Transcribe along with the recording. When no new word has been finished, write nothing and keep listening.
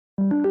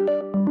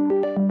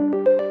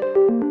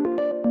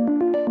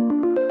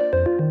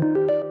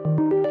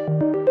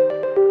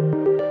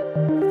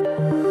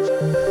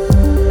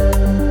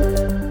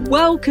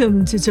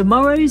Welcome to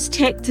Tomorrow's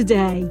Tech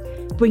Today,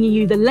 bringing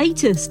you the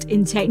latest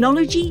in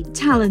technology,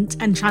 talent,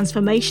 and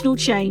transformational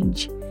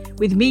change.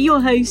 With me, your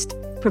host,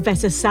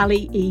 Professor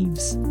Sally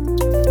Eaves.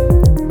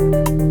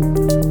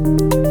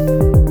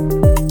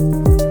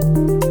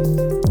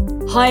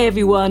 Hi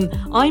everyone,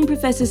 I'm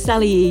Professor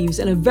Sally Eaves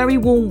and a very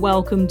warm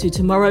welcome to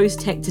Tomorrow's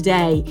Tech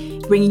Today,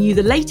 bringing you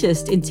the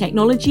latest in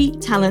technology,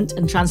 talent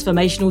and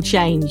transformational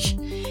change.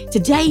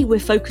 Today we're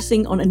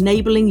focusing on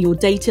enabling your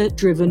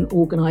data-driven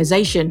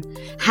organisation,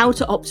 how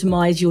to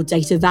optimise your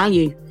data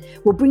value.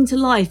 We'll bring to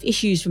life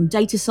issues from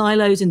data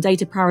silos and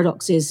data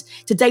paradoxes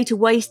to data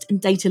waste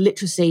and data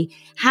literacy,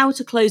 how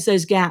to close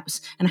those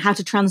gaps and how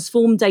to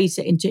transform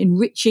data into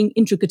enriching,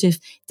 intricative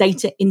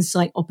data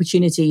insight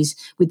opportunities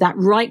with that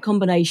right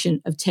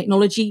combination of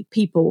technology,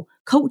 people,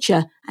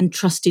 culture, and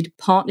trusted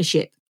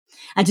partnership.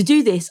 And to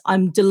do this,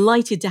 I'm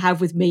delighted to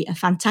have with me a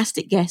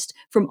fantastic guest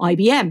from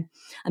IBM.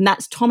 And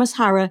that's Thomas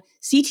Harrer,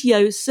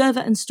 CTO, Server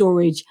and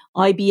Storage,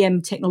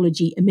 IBM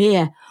Technology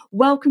EMEA.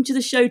 Welcome to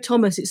the show,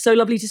 Thomas. It's so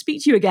lovely to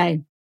speak to you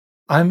again.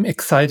 I'm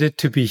excited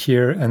to be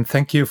here and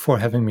thank you for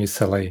having me,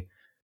 Sally.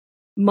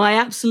 My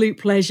absolute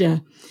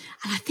pleasure.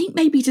 And I think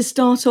maybe to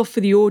start off for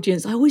the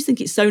audience, I always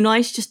think it's so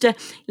nice just to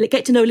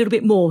get to know a little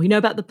bit more,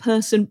 about the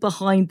person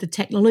behind the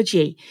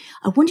technology.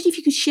 I wondered if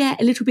you could share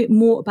a little bit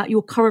more about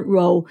your current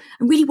role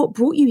and really what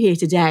brought you here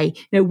today.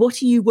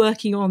 What are you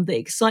working on that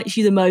excites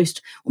you the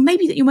most, or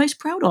maybe that you're most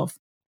proud of?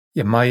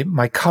 Yeah,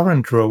 my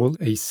current role,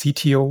 a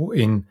CTO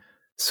in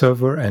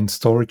server and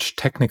storage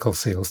technical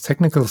sales.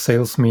 Technical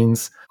sales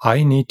means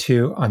I need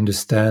to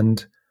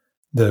understand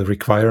the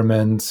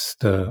requirements,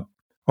 the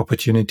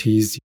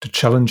opportunities, the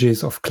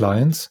challenges of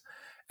clients,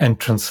 and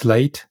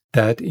translate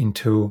that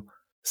into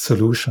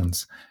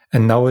solutions.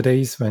 And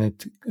nowadays, when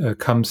it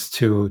comes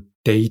to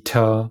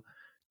data,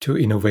 to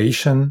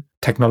innovation,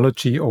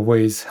 technology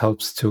always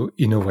helps to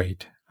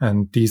innovate.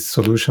 And these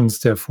solutions,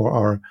 therefore,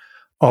 are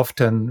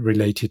often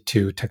related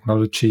to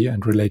technology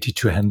and related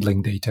to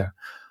handling data.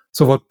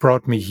 So what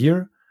brought me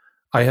here?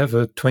 I have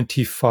a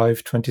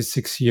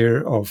 26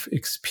 year of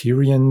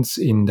experience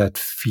in that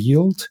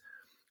field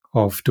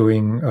of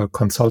doing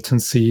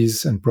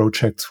consultancies and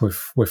projects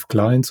with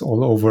clients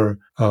all over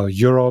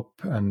Europe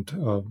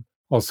and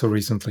also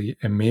recently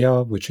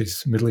EMEA, which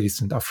is Middle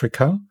East and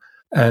Africa.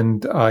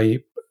 And I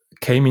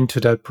came into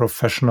that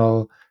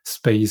professional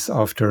space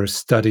after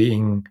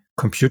studying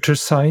computer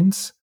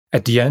science,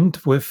 at the end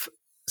with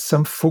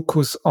some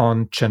focus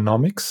on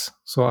genomics.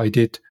 So I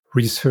did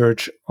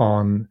research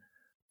on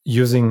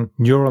using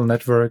neural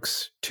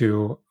networks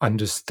to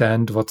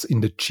understand what's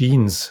in the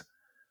genes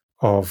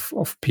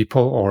of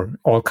people or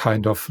all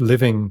kind of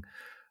living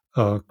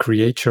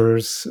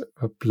creatures,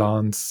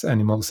 plants,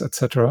 animals,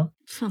 etc.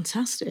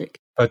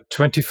 Fantastic. But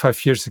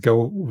 25 years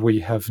ago, we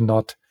have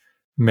not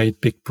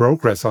made big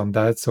progress on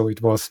that. So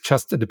it was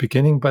just at the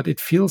beginning, but it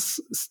feels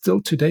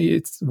still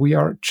today, we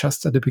are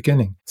just at the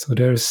beginning. So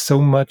there is so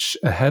much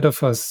ahead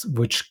of us,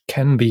 which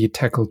can be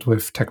tackled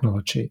with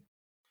technology.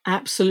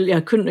 Absolutely.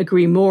 I couldn't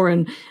agree more.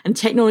 And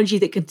technology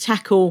that can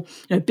tackle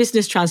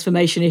business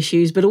transformation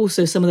issues, but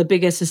also some of the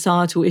bigger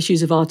societal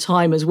issues of our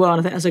time as well. And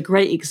I think that's a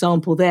great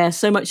example there.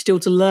 So much still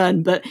to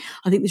learn, but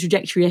I think the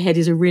trajectory ahead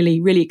is a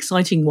really, really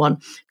exciting one,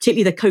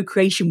 particularly the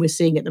co-creation we're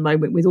seeing at the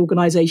moment with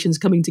organizations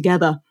coming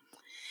together.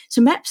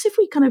 So perhaps if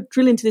we kind of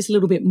drill into this a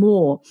little bit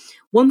more,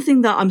 one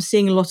thing that I'm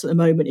seeing a lot at the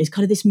moment is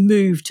kind of this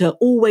move to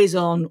always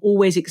on,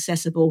 always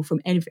accessible from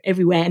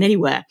everywhere and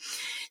anywhere.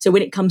 So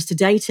when it comes to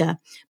data,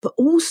 but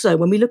also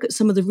when we look at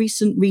some of the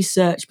recent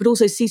research, but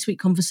also C-suite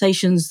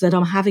conversations that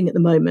I'm having at the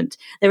moment,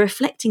 they're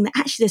reflecting that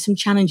actually there's some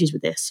challenges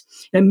with this.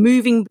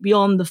 Moving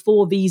beyond the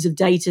 4 V's of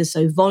data,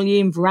 so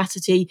volume,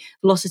 veracity,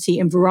 velocity,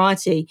 and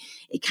variety,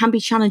 it can be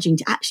challenging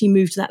to actually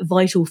move to that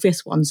vital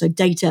 5th one, so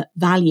data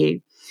value.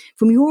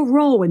 From your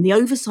role and the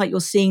oversight you're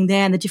seeing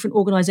there and the different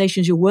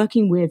organizations you're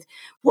working with,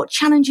 what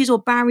challenges or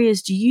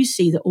barriers do you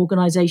see that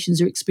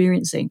organizations are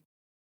experiencing?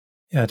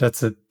 Yeah,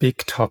 that's a big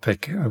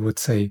topic, I would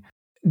say.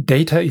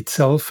 Data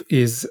itself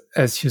is,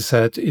 as you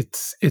said,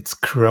 it's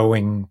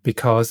growing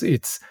because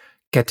it's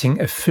getting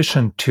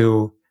efficient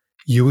to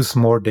use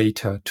more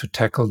data to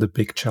tackle the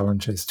big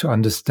challenges, to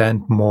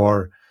understand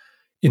more.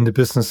 In the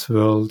business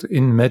world,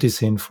 in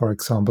medicine, for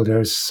example,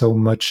 there is so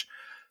much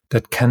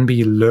that can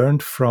be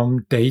learned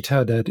from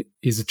data that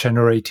is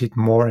generated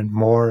more and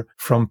more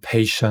from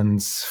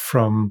patients,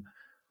 from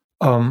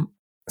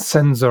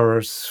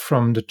sensors,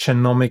 from the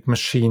genomic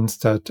machines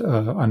that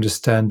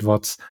understand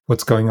what's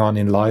going on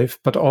in life,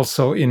 but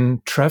also in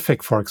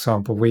traffic, for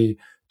example. We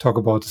talk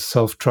about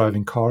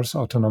self-driving cars,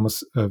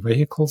 autonomous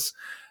vehicles.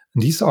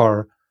 And these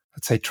are,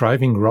 let's say,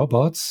 driving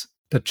robots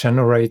that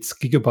generates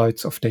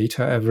gigabytes of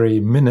data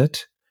every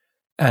minute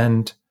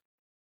and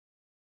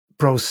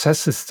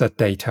processes that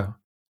data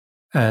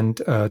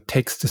and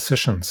takes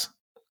decisions.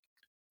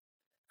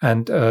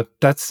 And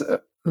that's,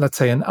 let's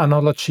say, an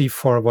analogy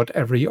for what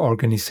every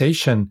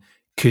organization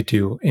could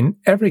do. In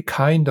every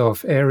kind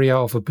of area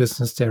of a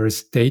business, there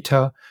is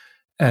data,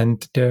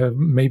 and there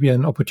may be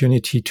an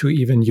opportunity to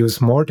even use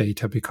more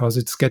data because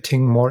it's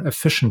getting more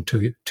efficient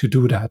to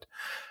do that.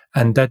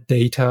 And that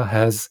data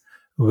has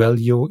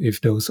value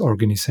if those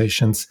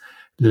organizations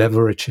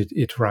leverage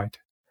it right.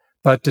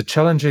 But the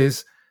challenge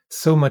is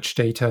so much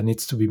data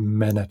needs to be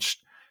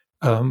managed.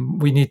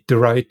 We need the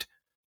right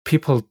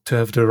people to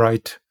have the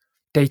right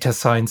data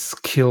science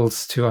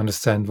skills to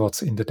understand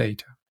what's in the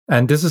data.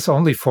 And this is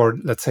only for,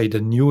 let's say,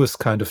 the newest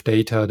kind of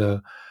data,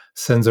 the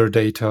sensor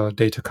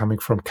data coming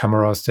from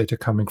cameras, data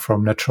coming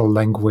from natural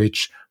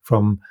language,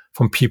 from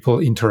people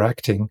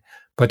interacting.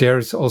 But there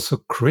is also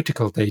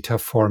critical data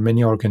for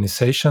many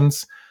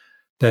organizations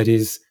that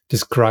is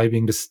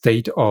describing the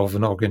state of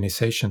an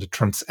organization, the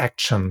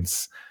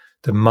transactions,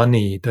 the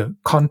money, the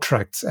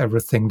contracts,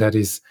 everything that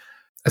is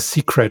a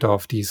secret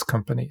of these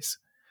companies.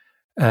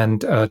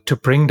 And to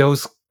bring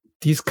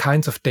these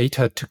kinds of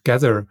data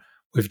together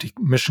with the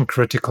mission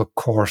critical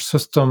core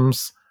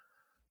systems.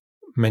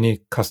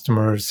 Many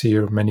customers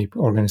here, many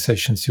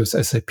organizations use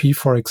SAP,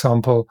 for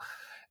example,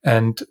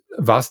 and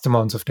vast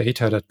amounts of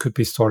data that could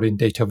be stored in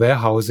data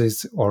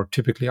warehouses or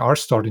typically are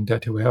stored in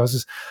data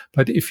warehouses.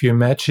 But if you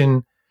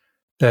imagine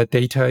that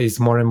data is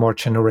more and more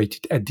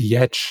generated at the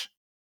edge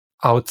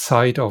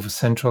outside of a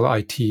central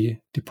IT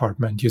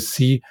department, you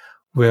see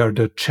where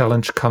the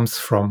challenge comes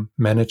from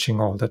managing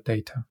all that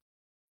data.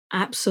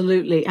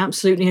 Absolutely,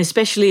 absolutely.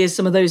 Especially as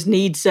some of those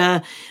needs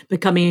are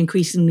becoming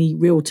increasingly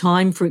real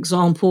time, for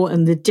example,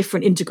 and the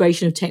different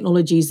integration of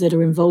technologies that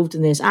are involved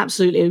in this.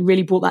 Absolutely. It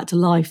really brought that to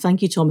life.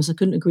 Thank you, Thomas. I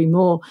couldn't agree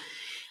more.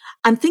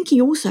 And thinking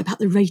also about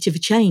the rate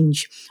of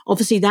change.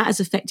 Obviously, that has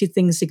affected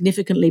things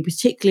significantly,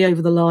 particularly over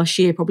the last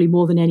year, probably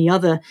more than any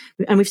other.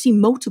 And we've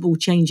seen multiple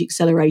change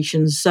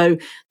accelerations. So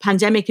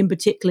pandemic in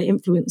particular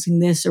influencing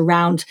this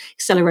around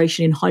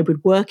acceleration in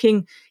hybrid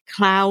working,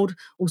 cloud,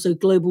 also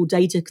global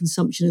data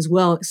consumption as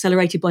well,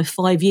 accelerated by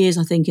 5 years,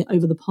 I think,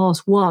 over the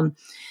past one.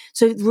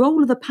 So the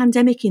role of the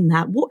pandemic in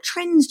that, what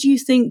trends do you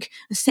think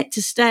are set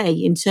to stay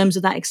in terms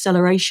of that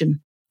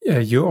acceleration? Yeah,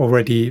 you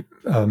already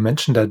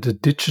mentioned that the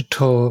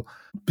digital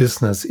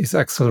business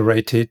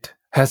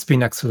has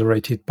been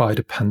accelerated by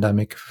the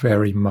pandemic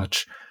very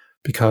much,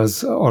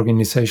 because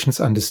organizations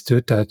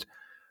understood that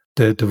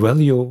the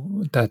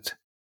value that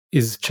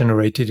is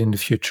generated in the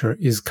future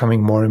is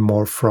coming more and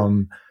more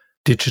from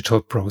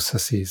digital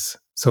processes.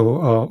 So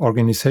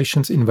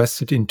organizations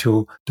invested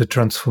into the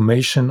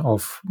transformation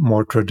of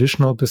more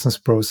traditional business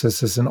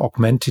processes and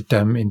augmented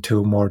them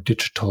into more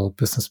digital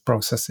business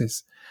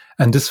processes.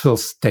 And this will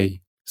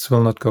stay. This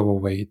will not go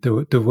away.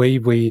 The way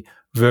we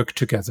work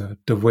together,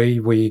 the way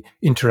we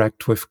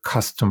interact with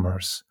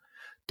customers,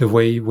 the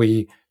way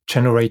we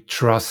generate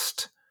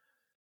trust,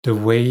 the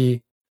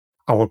way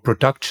our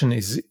production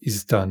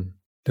is done,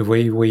 the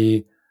way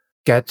we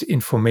get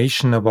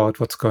information about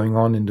what's going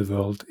on in the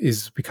world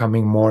is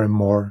becoming more and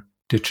more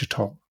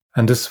digital.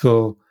 And this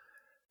will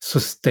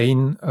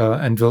sustain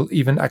and will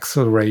even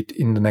accelerate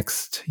in the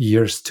next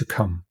years to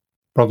come.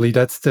 Probably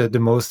that's the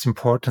most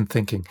important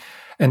thinking.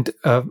 And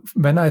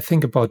when I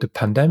think about the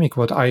pandemic,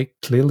 what I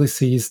clearly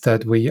see is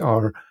that we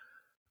are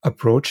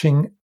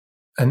approaching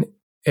an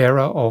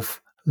era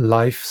of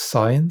life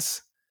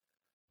science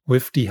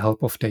with the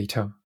help of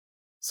data.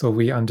 So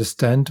we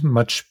understand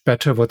much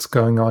better what's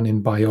going on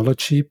in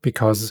biology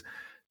because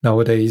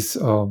nowadays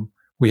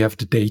we have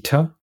the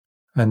data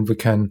and we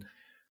can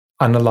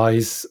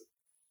analyze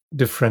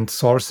different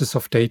sources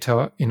of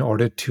data in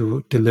order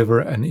to deliver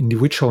an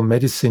individual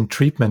medicine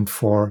treatment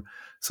for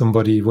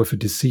somebody with a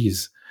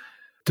disease.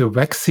 The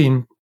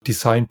vaccine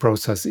design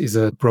process is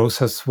a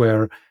process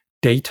where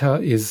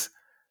data is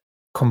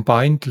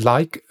combined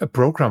like a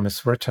program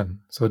is written.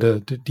 So the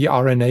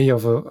RNA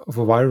of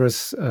a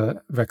virus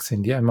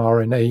vaccine, the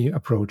mRNA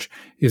approach,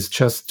 is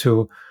just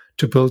to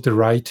build the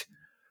right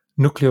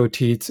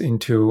nucleotides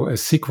into a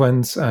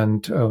sequence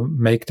and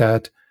make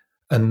that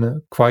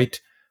a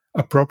quite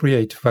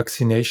appropriate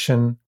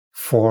vaccination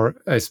for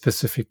a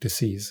specific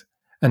disease.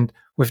 And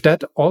with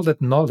that, all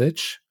that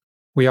knowledge,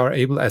 we are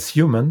able as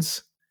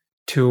humans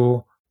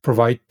to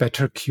provide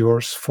better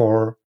cures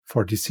for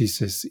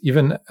diseases.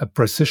 Even a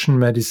precision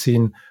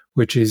medicine,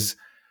 which is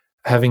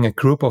having a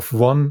group of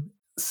one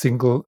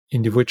single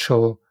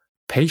individual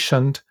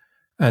patient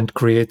and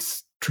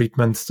creates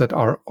treatments that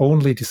are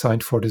only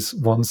designed for this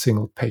one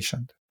single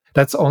patient.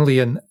 That's only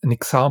an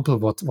example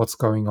of what's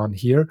going on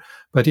here,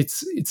 but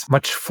it's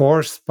much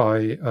forced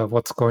by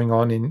what's going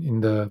on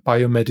in the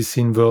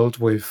biomedicine world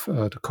with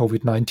the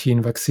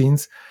COVID-19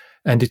 vaccines,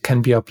 and it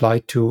can be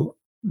applied to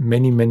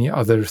many, many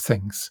other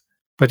things.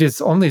 But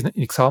it's only an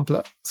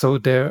example. So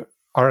there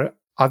are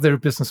other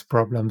business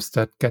problems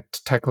that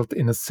get tackled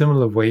in a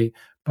similar way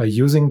by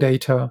using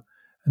data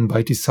and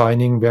by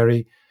designing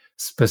very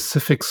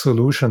specific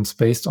solutions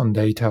based on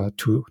data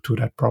to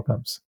that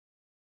problems.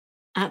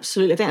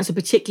 Absolutely. I think that's a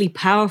particularly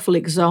powerful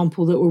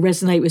example that will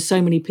resonate with so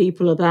many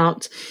people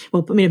about,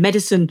 well, I mean,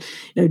 medicine,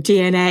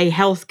 DNA,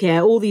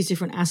 healthcare, all these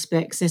different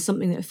aspects. There's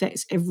something that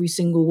affects every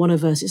single one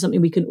of us. It's something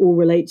we can all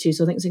relate to.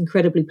 So I think it's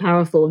incredibly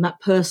powerful. And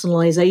that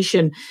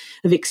personalization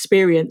of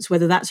experience,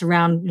 whether that's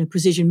around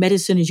precision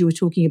medicine, as you were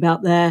talking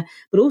about there,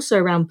 but also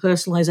around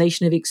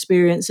personalization of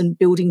experience and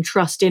building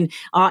trust in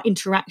our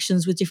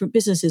interactions with different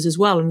businesses as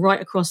well. And right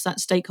across that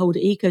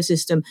stakeholder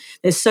ecosystem,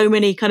 there's so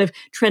many kind of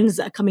trends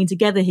that are coming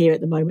together here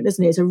at the moment,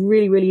 isn't it? It's a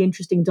really, really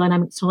interesting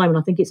dynamic time. And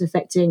I think it's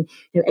affecting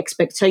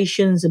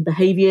expectations and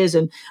behaviors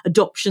and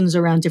adoptions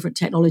around different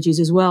technologies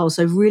as well.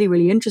 So really,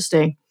 really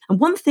interesting. And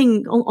one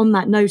thing on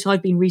that note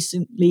I've been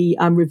recently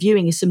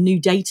reviewing is some new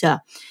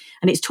data.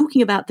 And it's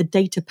talking about the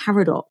data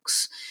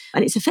paradox.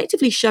 And it's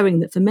effectively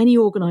showing that for many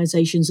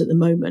organizations at the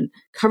moment,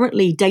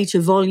 currently data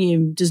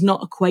volume does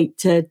not equate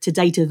to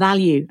data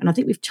value. And I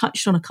think we've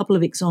touched on a couple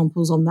of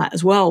examples on that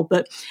as well.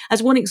 But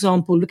as one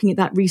example, looking at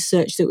that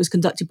research that was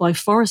conducted by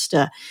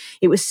Forrester,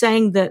 it was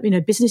saying that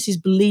businesses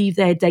believe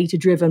they're data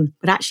driven,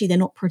 but actually they're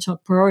not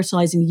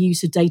prioritizing the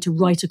use of data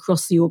right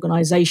across the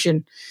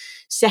organization.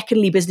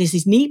 Secondly,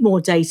 businesses need more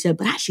data,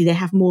 but actually they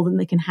have more than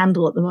they can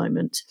handle at the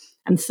moment.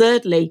 And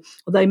thirdly,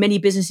 although many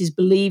businesses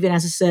believe in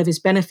as-a-service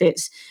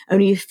benefits,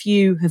 only a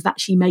few have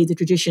actually made the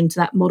transition to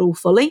that model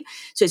fully.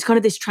 So it's kind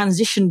of this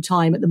transition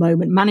time at the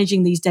moment,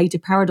 managing these data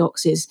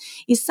paradoxes.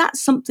 Is that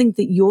something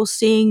that you're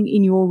seeing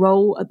in your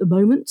role at the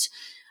moment?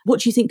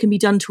 What do you think can be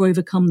done to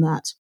overcome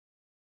that?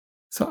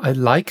 So I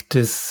like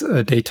this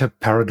data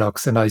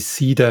paradox, and I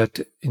see that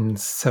in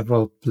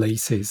several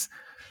places.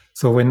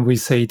 So when we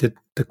say that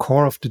the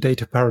core of the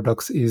data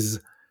paradox is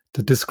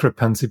the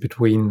discrepancy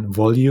between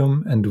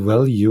volume and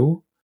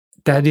value,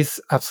 that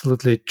is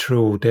absolutely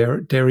true.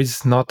 There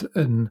is not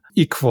an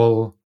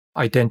equal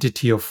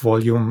identity of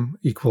volume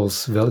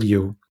equals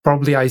value.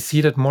 Probably I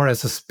see that more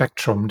as a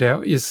spectrum.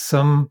 There is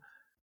some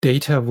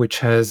data which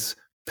has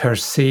per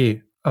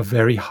se a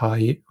very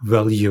high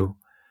value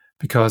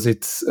because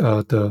it's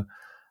the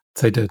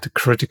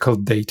critical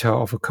data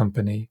of a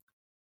company.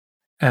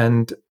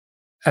 And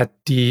at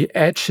the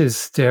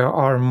edges, there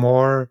are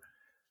more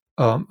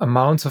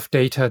amounts of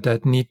data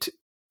that need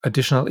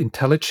additional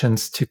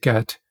intelligence to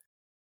get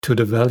to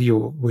the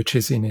value which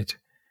is in it.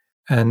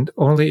 And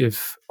only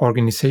if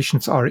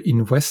organizations are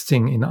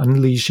investing in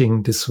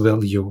unleashing this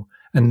value,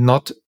 and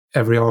not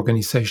every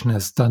organization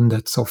has done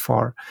that so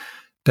far,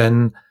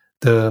 then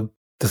the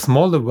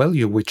smaller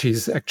value which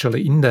is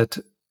actually in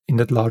that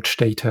large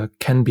data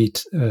can be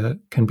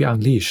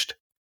unleashed.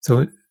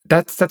 So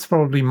that's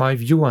probably my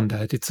view on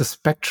that. It's a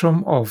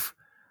spectrum of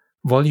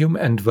volume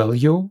and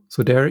value.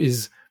 So there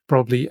is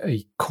probably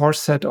a core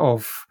set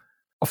of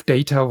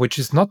data, which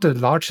is not the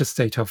largest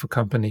data of a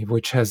company,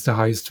 which has the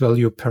highest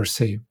value per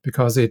se,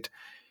 because it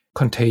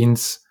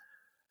contains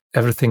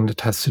everything that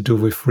has to do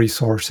with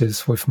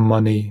resources, with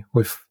money,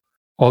 with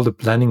all the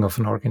planning of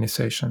an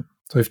organization.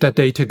 So if that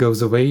data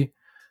goes away,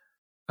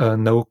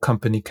 no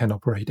company can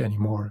operate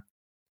anymore.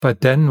 But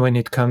then when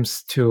it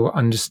comes to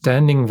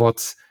understanding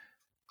what's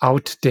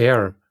out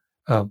there,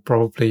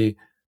 probably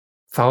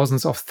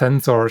thousands of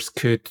sensors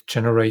could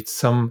generate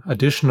some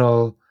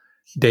additional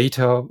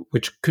data,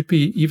 which could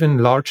be even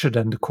larger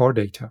than the core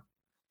data.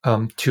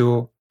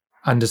 To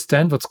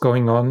understand what's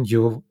going on,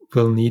 you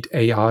will need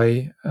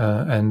AI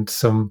and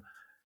some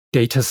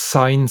data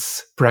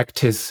science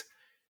practice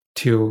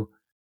to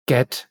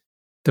get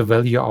the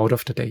value out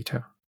of the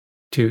data,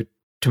 to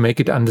make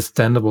it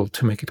understandable,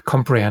 to make it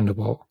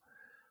comprehensible.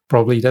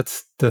 Probably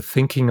that's the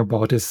thinking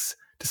about this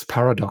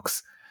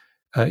paradox.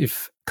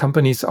 If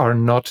companies are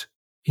not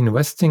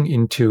investing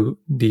into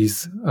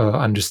these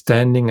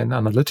understanding and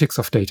analytics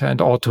of data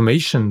and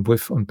automation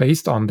with and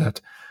based on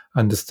that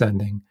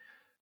understanding,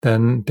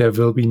 then there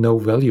will be no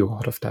value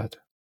out of that.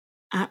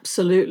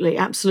 Absolutely,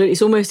 absolutely.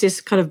 It's almost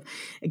this kind of,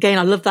 again,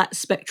 I love that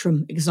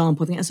spectrum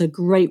example. I think that's a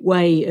great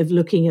way of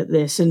looking at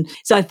this. And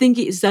so I think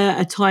it's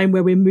a time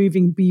where we're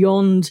moving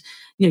beyond,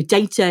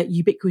 data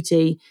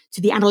ubiquity to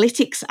the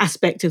analytics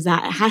aspect of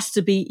that. It has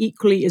to be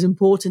equally as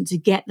important to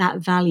get that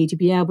value, to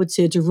be able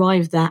to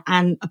derive that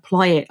and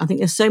apply it. I think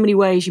there's so many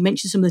ways. You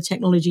mentioned some of the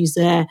technologies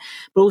there,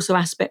 but also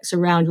aspects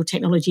around your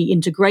technology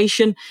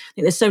integration. I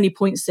think there's so many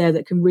points there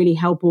that can really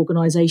help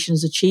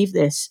organizations achieve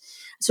this.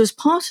 So as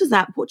part of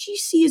that, what do you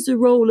see as the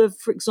role of,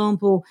 for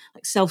example,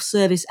 like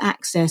self-service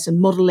access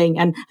and modeling,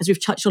 and as we've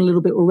touched on a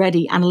little bit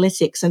already,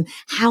 analytics, and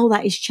how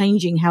that is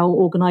changing how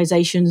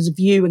organizations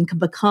view and can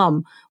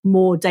become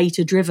more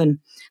data-driven?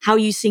 How are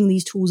you seeing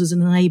these tools as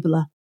an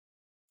enabler?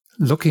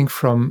 Looking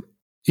from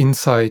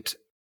inside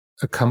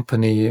a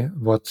company,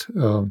 what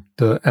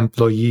the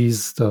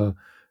employees, the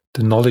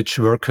knowledge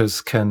workers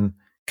can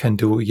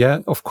do. Yeah,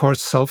 of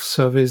course,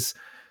 self-service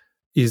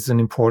is an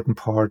important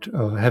part.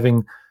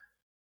 Having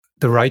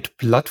the right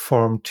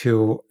platform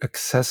to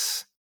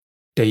access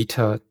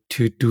data,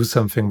 to do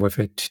something with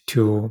it,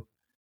 to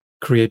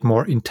create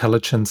more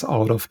intelligence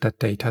out of that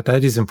data.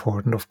 That is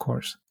important, of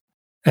course.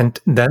 And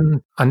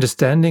then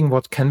understanding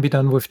what can be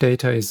done with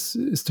data is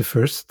the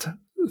first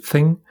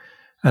thing.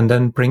 And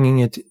then bringing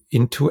it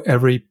into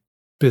every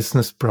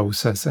business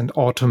process and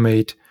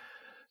automate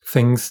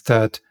things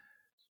that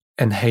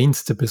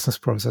enhance the business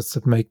process,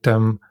 that make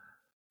them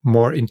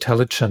more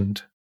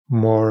intelligent,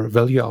 more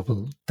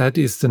valuable. That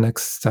is the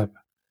next step.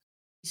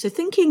 So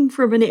thinking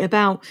for a minute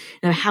about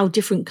how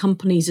different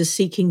companies are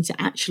seeking to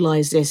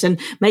actualize this, and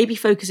maybe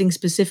focusing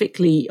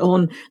specifically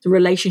on the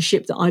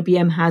relationship that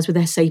IBM has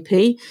with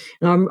SAP.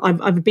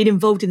 I've been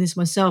involved in this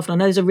myself, and I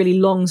know there's a really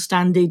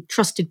long-standing,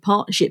 trusted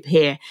partnership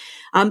here.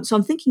 So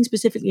I'm thinking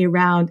specifically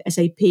around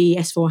SAP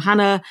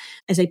S4HANA,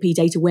 SAP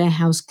Data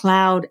Warehouse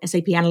Cloud,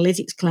 SAP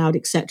Analytics Cloud,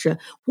 etc.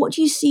 What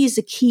do you see as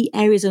the key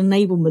areas of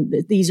enablement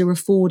that these are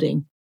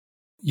affording?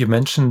 You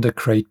mentioned the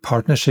great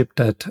partnership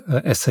that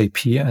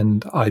SAP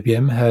and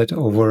IBM had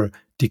over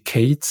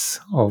decades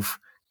of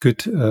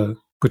good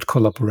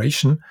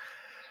collaboration.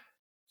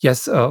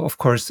 Yes, of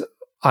course,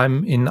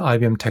 I'm in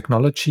IBM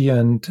Technology,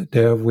 and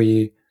there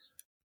we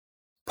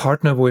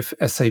partner with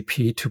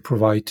SAP to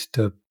provide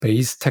the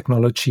base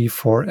technology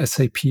for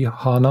SAP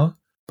HANA.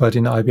 But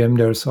in IBM,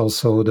 there's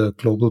also the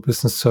global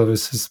business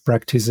services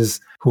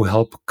practices who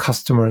help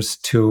customers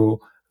to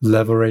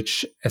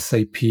leverage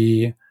SAP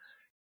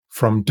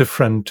from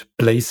different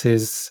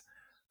places,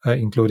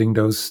 including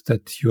those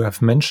that you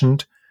have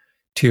mentioned,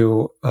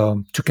 to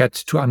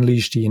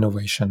unleash the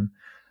innovation.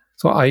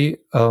 So I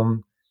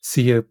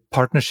see a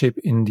partnership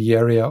in the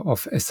area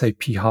of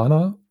SAP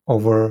HANA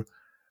over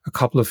a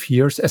couple of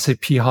years.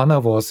 SAP HANA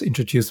was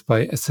introduced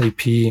by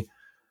SAP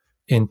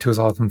in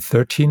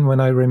 2013, when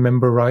I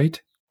remember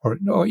right,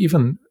 or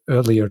even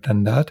earlier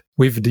than that,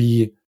 with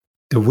the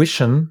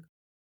vision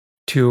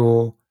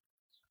to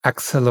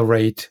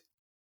accelerate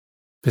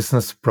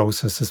business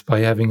processes by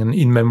having an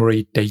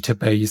in-memory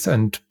database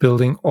and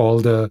building all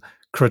the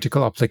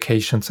critical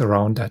applications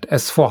around that.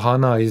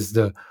 S4HANA is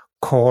the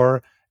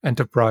core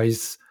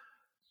enterprise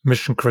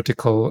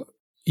mission-critical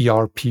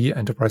ERP,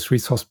 enterprise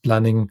resource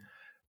planning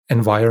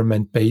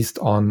environment based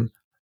on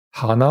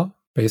HANA,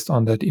 based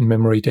on that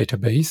in-memory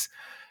database.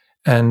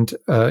 And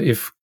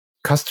if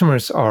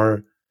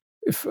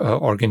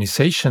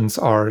organizations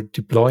are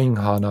deploying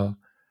HANA,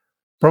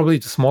 probably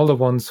the smaller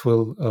ones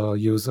will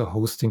use a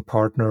hosting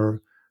partner,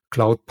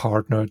 cloud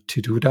partner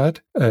to do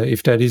that.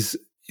 If that is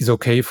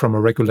okay from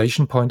a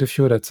regulation point of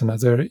view, that's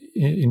another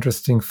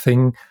interesting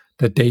thing.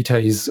 The data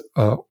is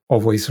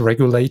always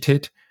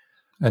regulated,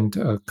 and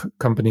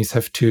companies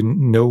have to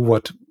know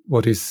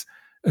what is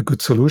a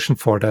good solution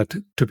for that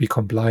to be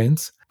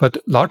compliant. But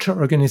larger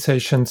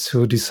organizations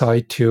who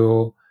decide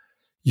to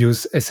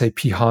use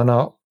SAP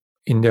HANA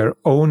in their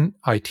own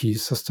IT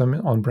system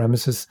on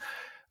premises,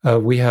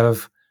 we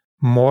have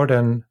more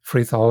than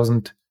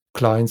 3,000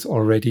 clients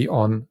already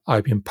on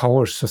IBM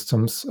Power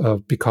Systems,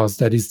 because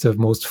that is the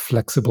most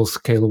flexible,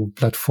 scalable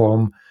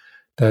platform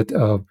that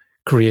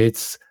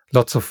creates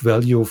lots of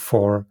value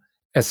for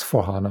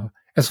S4HANA.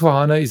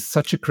 S4HANA is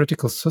such a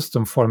critical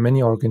system for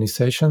many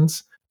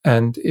organizations.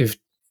 And if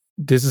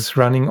this is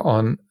running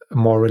on a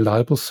more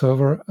reliable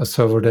server, a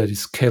server that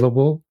is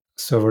scalable,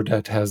 a server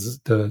that has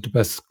the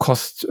best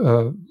cost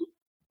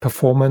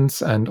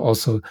performance and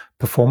also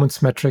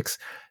performance metrics,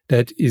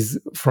 that is,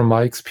 from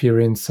my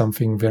experience,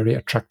 something very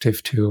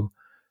attractive to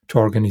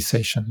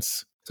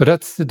organizations. So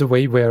that's the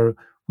way where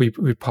we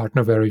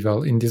partner very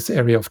well in this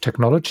area of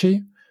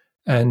technology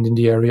and in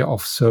the area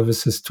of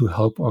services to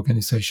help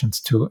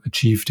organizations to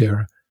achieve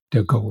their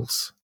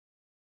goals.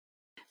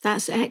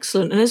 That's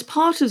excellent. And as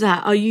part of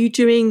that, are you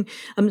doing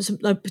some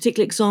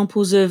particular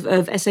examples of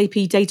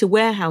SAP Data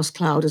Warehouse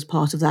Cloud as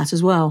part of that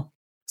as well?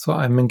 So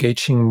I'm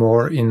engaging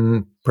more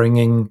in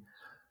bringing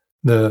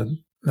the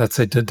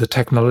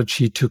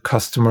technology to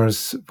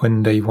customers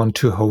when they want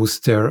to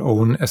host their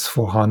own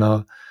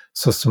S4HANA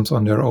systems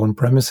on their own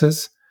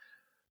premises.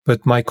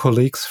 But my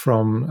colleagues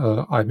from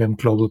IBM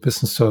Global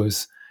Business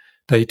Service,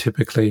 they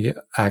typically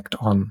act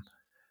on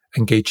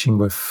engaging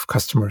with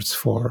customers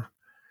for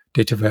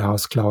Data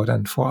Warehouse Cloud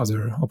and for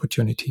other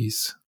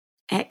opportunities.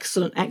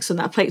 Excellent.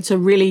 That paints a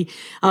really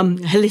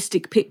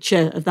holistic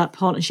picture of that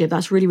partnership.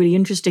 That's really, really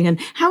interesting. And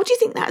how do you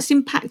think that's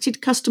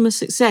impacted customer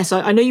success?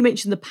 I know you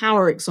mentioned the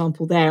Power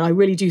example there. I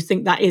really do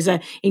think that is an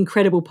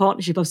incredible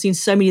partnership. I've seen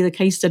so many of the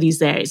case studies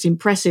there. It's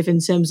impressive in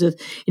terms of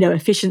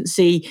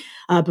efficiency,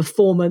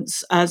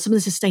 performance. Some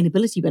of the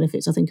sustainability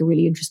benefits I think are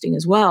really interesting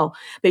as well.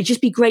 But it'd just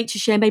be great to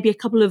share maybe a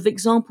couple of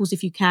examples,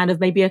 if you can, of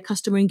maybe a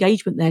customer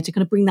engagement there to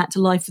kind of bring that to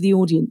life for the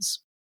audience.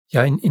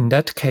 Yeah, in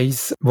that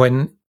case,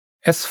 when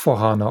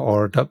S4HANA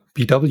or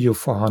BW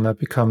for HANA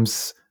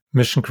becomes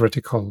mission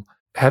critical,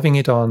 having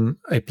it on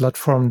a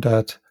platform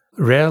that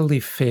rarely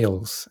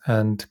fails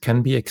and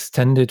can be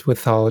extended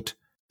without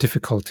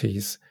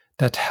difficulties,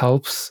 that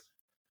helps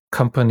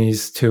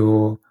companies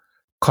to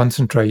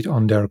concentrate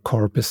on their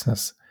core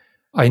business.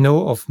 I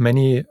know of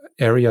many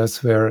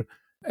areas where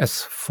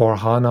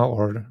S4HANA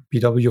or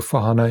BW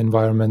for HANA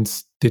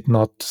environments did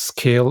not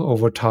scale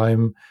over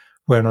time,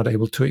 were not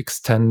able to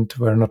extend,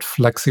 were not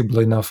flexible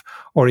enough,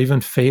 or even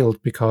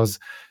failed because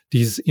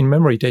these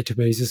in-memory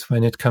databases,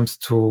 when it comes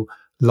to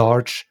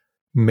large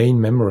main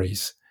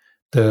memories,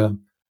 the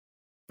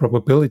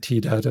probability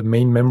that a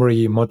main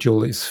memory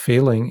module is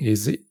failing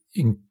is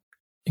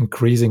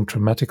increasing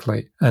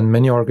dramatically. And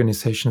many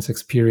organizations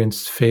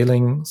experienced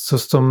failing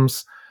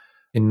systems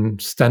in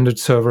standard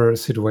server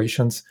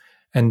situations.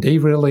 And they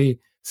really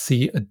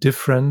see a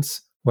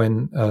difference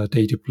when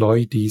they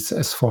deploy these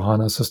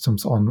S4HANA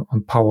systems on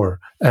Power.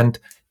 And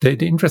the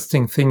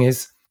interesting thing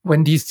is,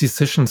 when these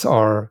decisions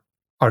are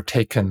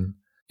taken,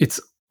 it's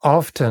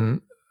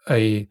often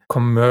a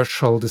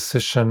commercial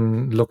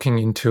decision looking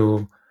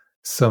into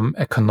some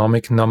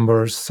economic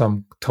numbers,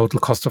 some total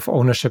cost of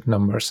ownership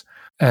numbers.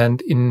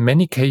 And in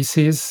many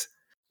cases,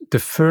 the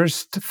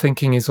first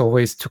thinking is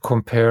always to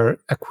compare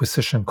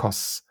acquisition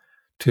costs,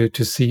 to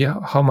see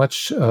how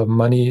much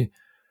money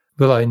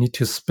will I need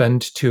to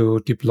spend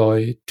to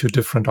deploy two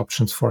different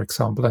options, for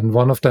example. And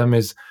one of them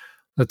is,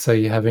 let's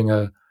say, having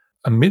a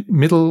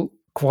middle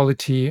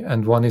quality,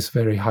 and one is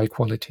very high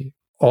quality.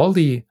 All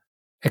the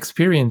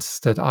experience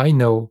that I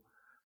know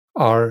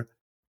are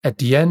at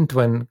the end,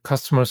 when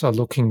customers are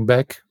looking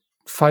back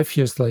 5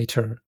 years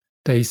later,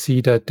 they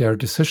see that their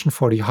decision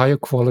for the higher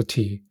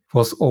quality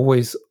was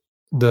always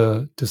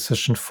the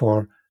decision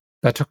for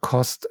better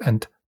cost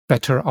and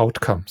better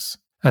outcomes.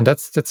 And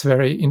that's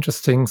very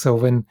interesting. So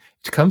when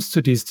it comes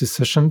to these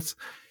decisions,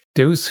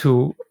 those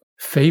who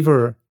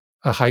favor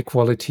a high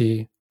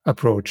quality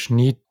approach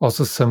need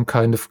also some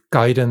kind of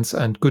guidance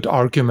and good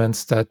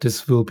arguments that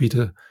this will be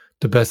the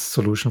best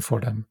solution for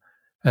them.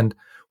 And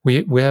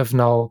we have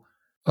now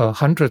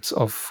hundreds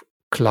of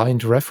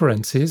client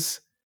references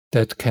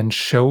that can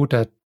show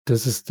that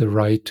this is the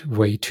right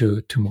way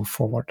to move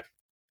forward.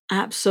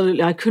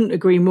 Absolutely. I couldn't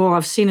agree more.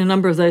 I've seen a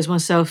number of those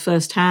myself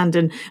firsthand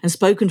and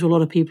spoken to a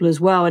lot of people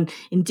as well. And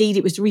indeed,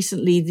 it was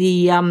recently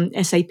the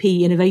SAP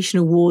Innovation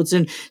Awards,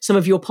 and some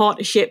of your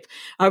partnership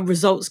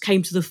results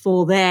came to the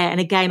fore there. And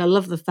again, I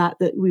love the fact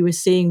that we were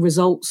seeing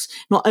results,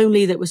 not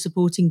only that were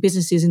supporting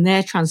businesses in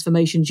their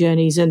transformation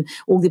journeys and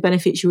all the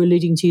benefits you were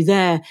alluding to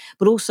there,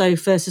 but also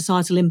for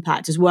societal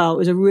impact as well. It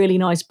was a really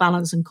nice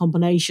balance and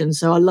combination.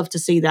 So I love to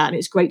see that. And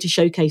it's great to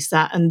showcase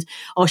that. And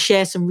I'll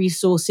share some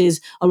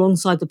resources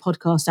alongside the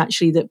podcast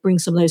actually that bring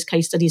some of those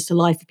case studies to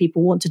life if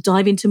people want to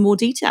dive into more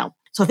detail.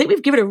 So I think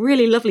we've given a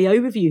really lovely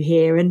overview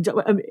here. And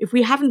if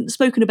we haven't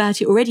spoken about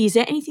it already, is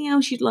there anything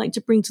else you'd like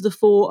to bring to the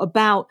fore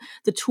about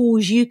the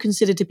tools you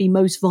consider to be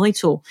most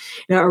vital,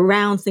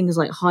 around things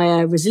like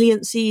higher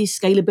resiliency,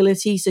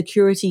 scalability,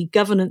 security,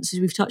 governance, as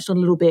we've touched on a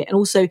little bit, and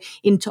also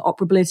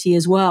interoperability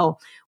as well?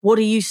 What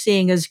are you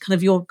seeing as kind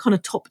of your kind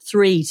of top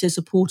three to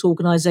support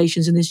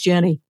organizations in this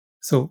journey?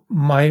 So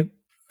my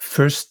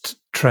first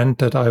trend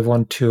that I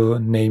want to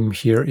name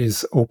here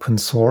is open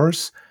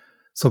source.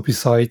 So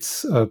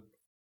besides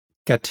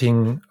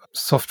getting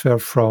software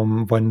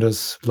from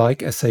vendors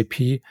like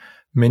SAP,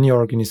 many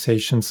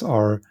organizations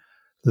are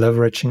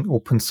leveraging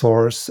open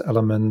source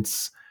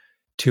elements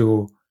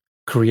to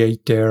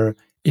create their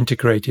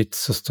integrated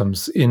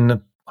systems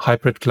in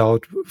hybrid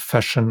cloud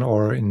fashion,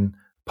 or in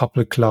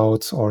public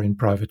clouds, or in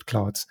private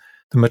clouds.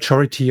 The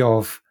majority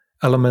of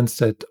elements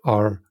that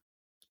are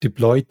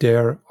deployed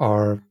there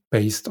are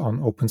based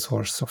on open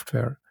source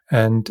software.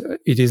 And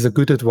it is a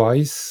good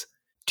advice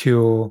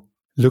to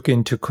look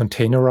into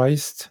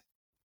containerized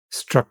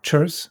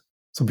structures.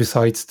 So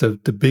besides the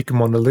big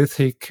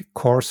monolithic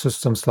core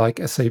systems like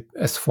SAP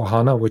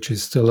S4HANA, which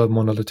is still a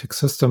monolithic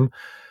system,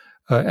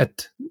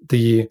 at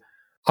the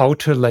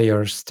outer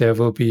layers, there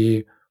will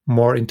be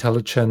more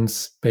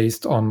intelligence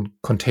based on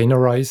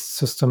containerized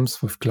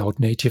systems with cloud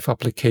native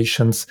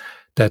applications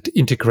that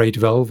integrate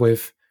well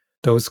with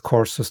those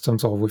core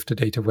systems or with the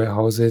data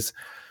warehouses.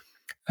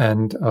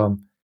 And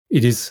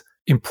it is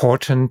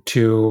important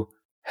to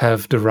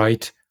have the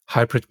right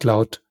hybrid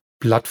cloud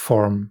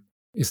platform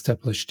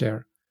established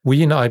there.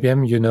 We in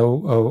IBM,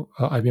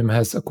 IBM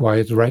has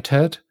acquired Red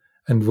Hat,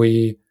 and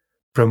we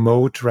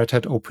promote Red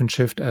Hat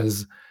OpenShift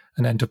as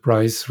an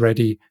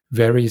enterprise-ready,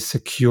 very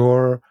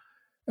secure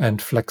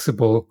and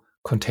flexible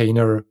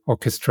container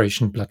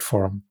orchestration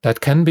platform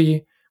that can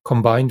be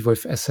combined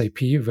with SAP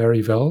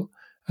very well,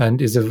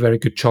 and is a very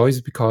good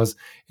choice, because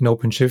in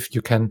OpenShift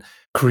you can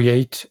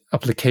create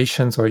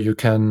applications, or you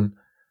can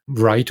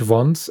write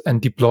once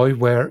and deploy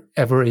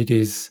wherever it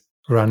is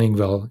running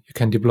well. You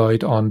can deploy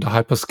it on the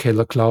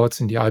hyperscaler clouds,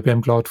 in the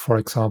IBM cloud, for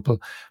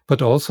example,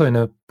 but also in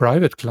a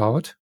private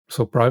cloud,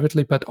 so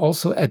privately, but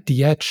also at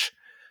the edge,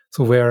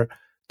 so where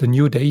the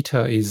new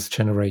data is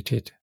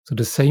generated. So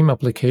the same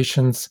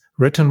applications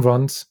written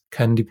once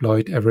can deploy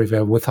it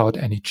everywhere without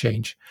any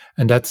change.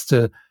 And that's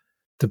the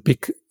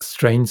big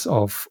strengths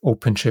of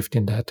OpenShift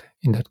in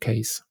that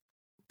case.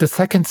 The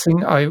second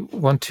thing I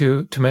want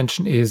to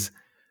mention is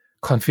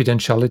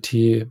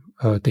confidentiality,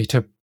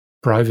 data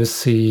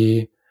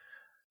privacy,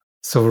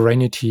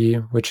 sovereignty,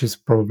 which is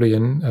probably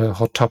a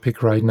hot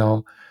topic right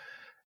now.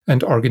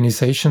 And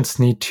organizations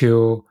need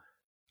to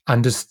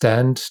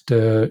understand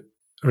the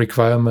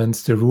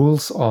requirements, the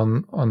rules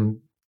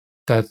on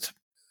that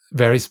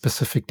very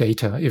specific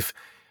data. If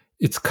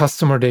it's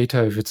customer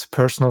data, if it's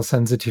personal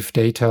sensitive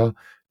data,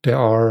 there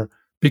are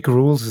big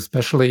rules,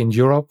 especially in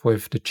Europe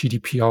with the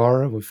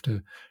GDPR, with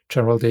the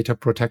General Data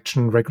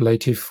Protection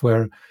Regulative,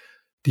 where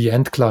the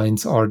end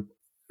clients are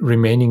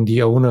remaining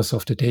the owners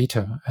of the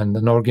data. And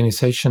an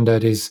organization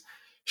that is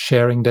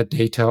sharing that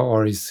data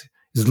or is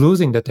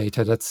losing the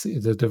data, that's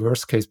the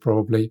worst case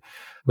probably,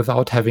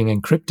 without having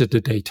encrypted the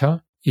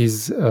data,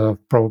 is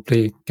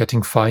probably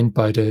getting fined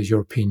by the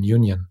European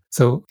Union.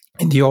 So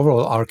in the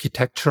overall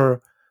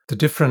architecture, the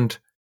different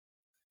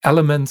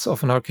elements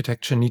of an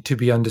architecture need to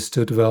be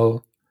understood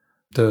well.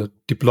 The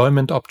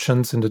deployment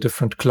options in the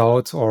different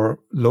clouds or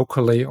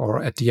locally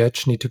or at the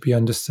edge need to be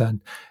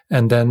understood.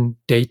 And then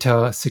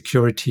data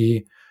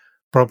security,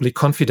 probably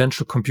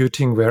confidential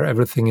computing where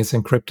everything is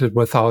encrypted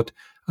without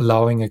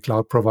allowing a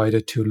cloud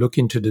provider to look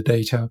into the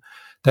data.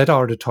 That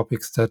are the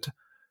topics that,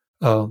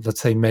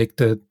 let's say, make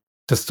the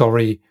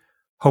story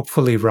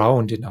hopefully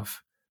round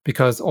enough.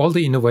 Because all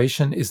the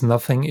innovation is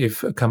nothing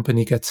if a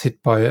company gets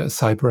hit by a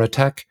cyber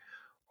attack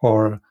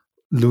or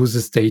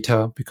loses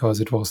data because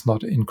it was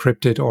not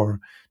encrypted or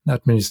an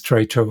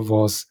administrator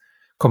was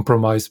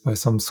compromised by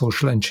some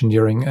social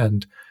engineering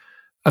and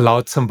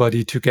allowed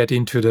somebody to get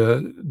into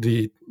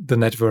the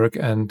network,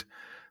 and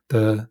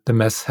the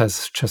mess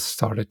has just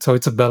started. So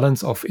it's a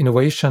balance of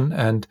innovation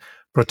and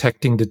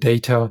protecting the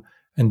data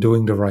and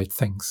doing the right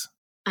things.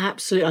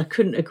 Absolutely. I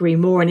couldn't agree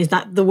more. And is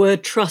that the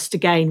word trust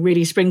again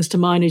really springs to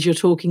mind as you're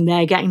talking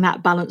there, getting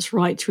that balance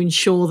right to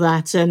ensure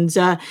that. And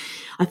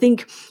I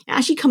think it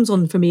actually comes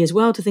on for me as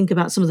well to think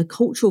about some of the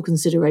cultural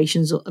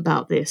considerations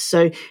about this.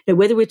 So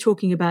whether we're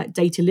talking about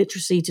data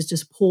literacy to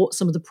support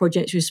some of the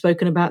projects we've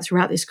spoken about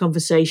throughout this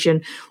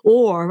conversation,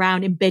 or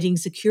around embedding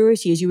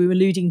security, as you were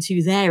alluding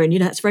to there. And,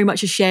 that's very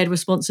much a shared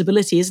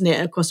responsibility, isn't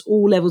it, across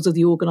all levels of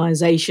the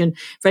organization,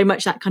 very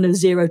much that kind of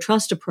zero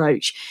trust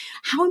approach.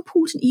 How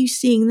important are you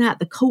seeing that,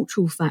 the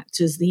cultural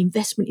factors, the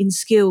investment in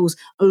skills,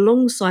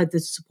 alongside the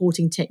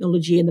supporting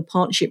technology and the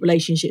partnership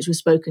relationships we've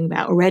spoken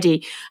about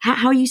already?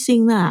 How are you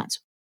seeing that?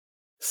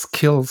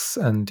 Skills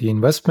and the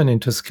investment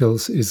into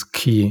skills is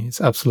key.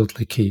 It's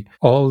absolutely key.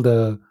 All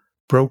the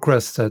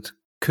progress that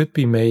could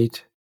be made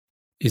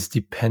is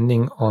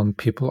depending on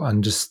people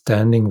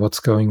understanding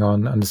what's going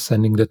on,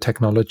 understanding the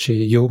technology.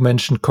 You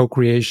mentioned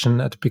co-creation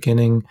at the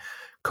beginning.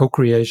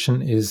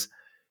 Co-creation is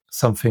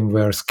something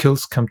where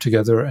skills come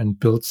together and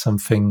build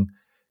something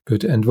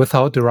good. And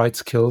without the right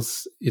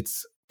skills,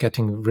 it's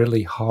getting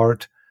really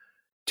hard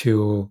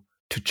to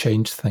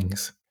change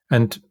things.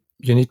 And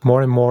you need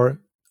more and more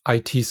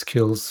IT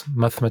skills,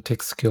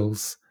 mathematics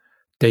skills,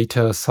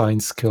 data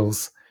science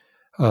skills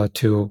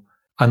to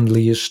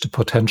unleash the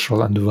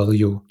potential and the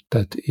value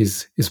that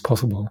is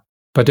possible.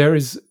 But there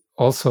is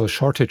also a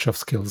shortage of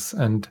skills.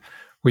 And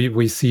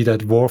we see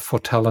that war for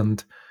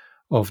talent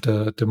of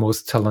the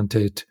most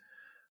talented,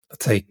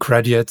 let's say,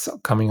 graduates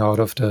coming out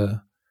of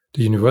the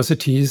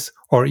universities,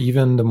 or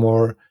even the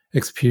more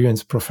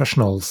experienced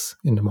professionals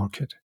in the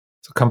market.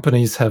 So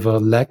companies have a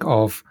lack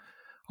of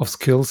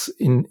skills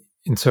in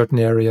certain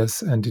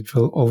areas, and it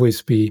will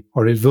always be,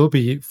 or it will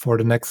be for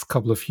the next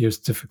couple of years,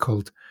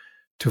 difficult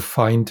to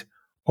find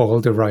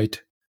all the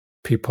right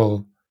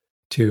people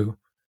to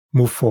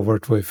move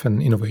forward with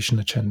an innovation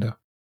agenda.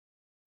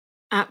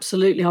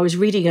 Absolutely. I was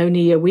reading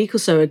only a week or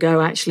so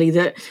ago, actually,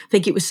 that I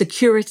think it was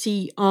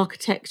security,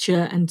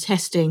 architecture, and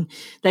testing.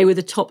 They were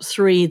the top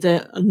three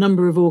that a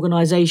number of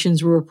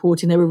organizations were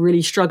reporting they were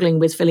really struggling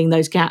with filling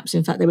those gaps.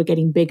 In fact, they were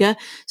getting bigger.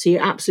 So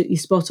you're absolutely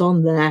spot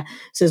on there.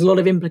 So there's a lot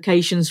of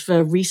implications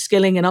for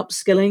reskilling and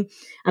upskilling,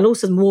 and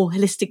also more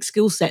holistic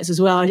skill sets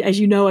as well. As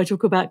you know, I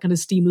talk about kind of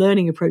STEAM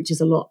learning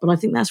approaches a lot, but I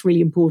think that's really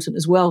important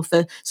as well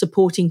for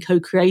supporting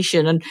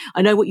co-creation. And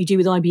I know what you do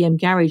with IBM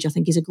Garage, I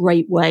think, is a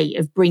great way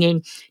of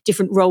bringing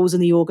different roles in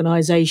the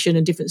organization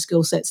and different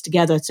skill sets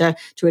together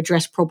to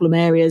address problem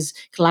areas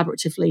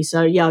collaboratively.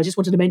 So yeah, I just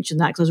wanted to mention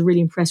that because I was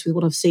really impressed with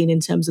what I've seen in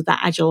terms of that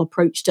agile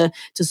approach to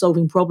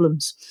solving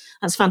problems.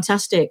 That's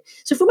fantastic.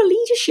 So from a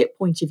leadership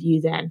point of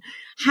view then,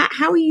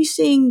 how are you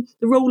seeing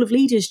the role of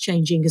leaders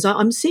changing? Because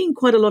I'm seeing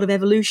quite a lot of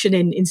evolution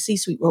in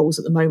C-suite roles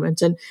at the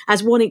moment. And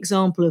as one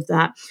example of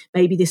that,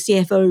 maybe the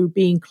CFO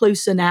being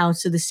closer now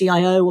to the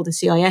CIO or the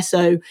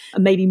CISO,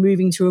 and maybe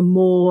moving to a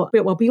more,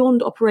 well,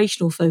 beyond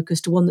operational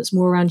focus to one that's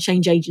more around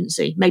change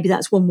agency. Maybe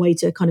that's one way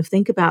to kind of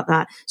think about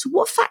that. So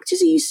what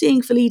factors are you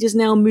seeing for leaders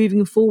now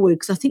moving forward?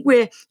 Because I think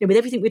we're, with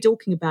everything we're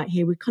talking about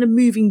here, we're kind of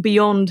moving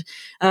beyond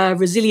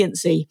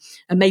resiliency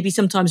and maybe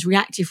sometimes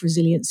reactive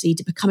resiliency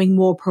to becoming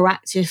more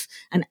proactive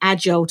and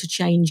agile to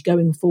change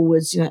going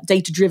forwards.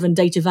 Data-driven,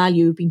 data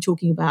value we've been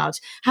talking about.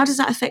 How does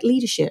that affect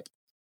leadership?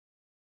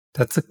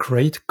 That's a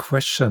great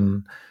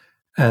question.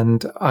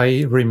 And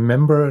I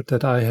remember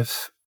that I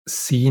have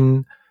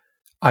seen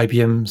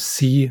IBM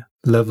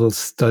C-level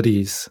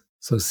studies,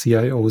 so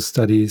CIO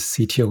studies,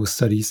 CTO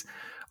studies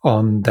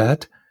on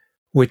that,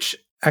 which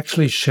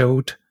actually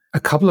showed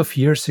a couple of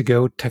years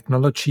ago,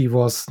 technology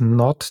was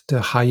not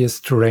the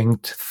highest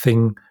ranked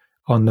thing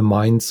on the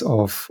minds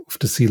of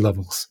the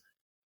C-levels.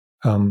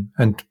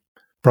 And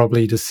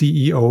probably the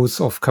CEOs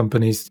of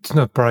companies did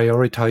not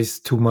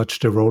prioritize too much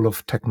the role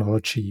of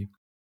technology.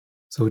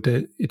 So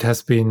it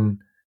has been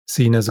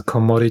seen as a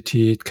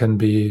commodity. It can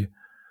be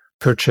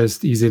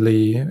purchased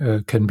easily,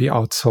 can be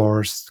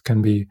outsourced,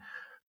 can be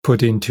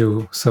put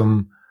into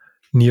some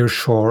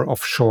nearshore,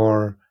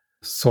 offshore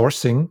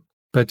sourcing.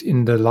 But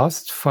in the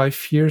last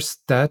 5 years,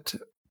 that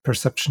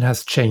perception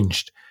has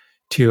changed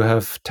to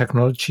have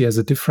technology as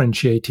a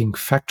differentiating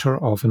factor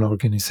of an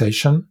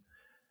organization.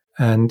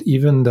 And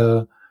even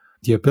the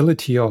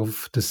ability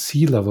of the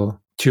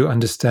C-level to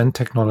understand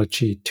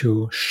technology,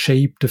 to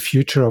shape the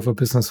future of a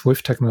business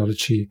with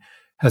technology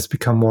has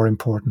become more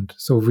important.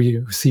 So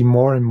we see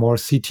more and more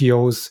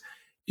CTOs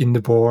in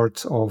the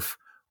boards of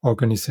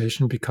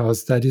organization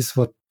because that is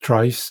what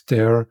drives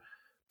their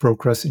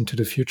progress into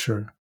the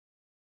future.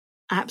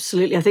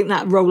 Absolutely. I think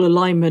that role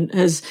alignment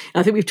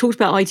I think we've talked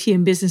about IT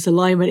and business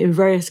alignment in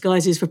various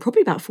guises for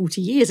probably about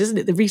 40 years, isn't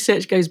it? The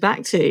research goes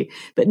back to,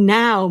 but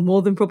now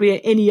more than probably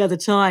at any other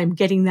time,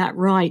 getting that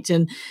right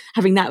and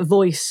having that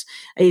voice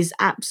is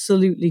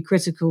absolutely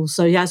critical.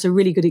 So yeah, it's a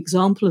really good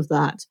example of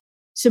that.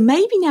 So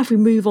maybe now if we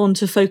move on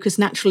to focus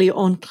naturally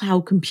on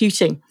cloud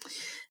computing.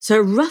 So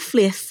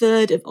roughly a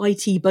third of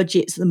IT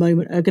budgets at the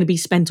moment are going to be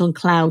spent on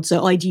cloud.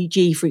 So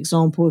IDG, for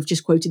example, have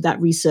just quoted that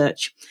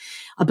research.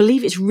 I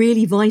believe it's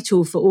really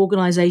vital for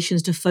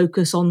organizations to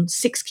focus on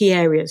 6 key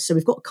areas. So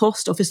we've got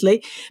cost,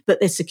 obviously, but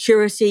there's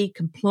security,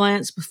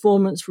 compliance,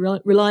 performance,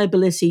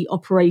 reliability,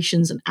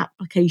 operations, and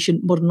application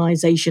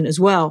modernization as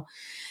well.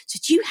 So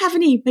do you have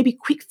any maybe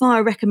quick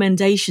fire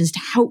recommendations to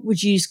help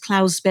reduce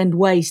cloud spend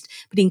waste,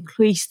 but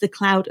increase the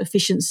cloud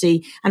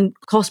efficiency and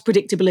cost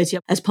predictability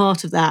as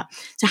part of that?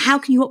 So how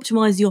can you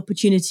optimize the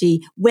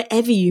opportunity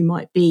wherever you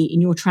might be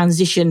in your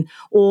transition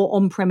or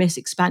on-premise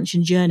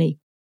expansion journey?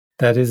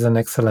 That is an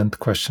excellent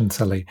question,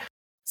 Sally.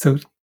 So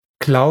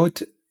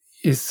cloud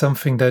is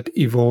something that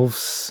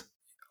evolves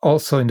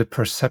also in the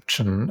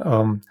perception.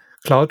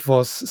 Cloud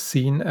was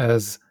seen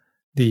as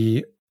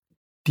the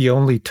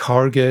only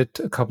target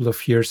a couple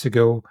of years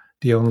ago,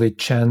 the only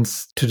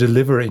chance to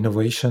deliver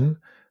innovation.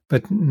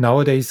 But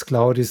nowadays,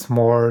 cloud is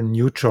more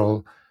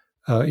neutral.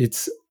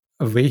 It's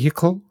a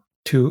vehicle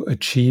to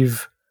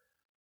achieve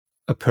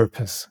a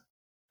purpose.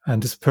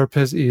 And this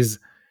purpose is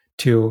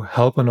to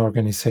help an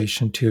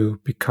organization to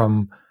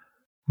become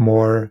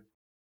more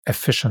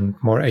efficient,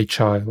 more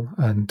agile,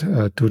 and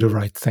do the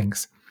right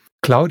things.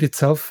 Cloud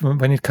itself,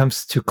 when it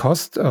comes to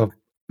cost,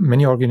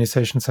 many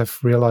organizations have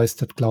realized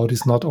that cloud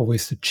is not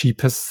always the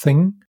cheapest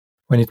thing.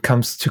 When it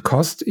comes to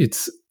cost,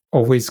 it's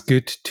always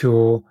good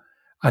to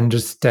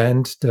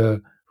understand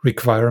the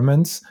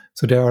requirements.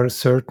 So there are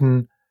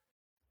certain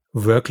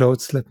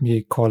workloads, let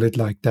me call it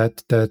like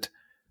that, that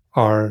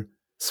are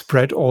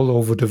spread all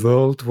over the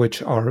world,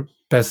 which are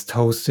best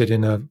hosted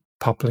in a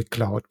public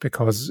cloud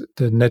because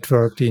the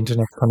network, the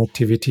internet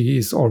connectivity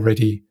is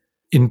already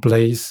in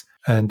place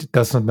and it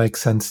does not make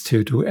sense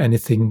to do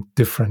anything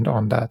different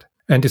on that.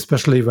 And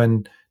especially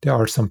when there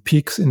are some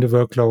peaks in the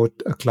workload,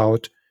 a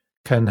cloud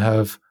can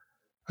have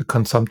a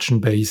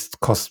consumption-based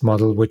cost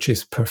model, which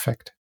is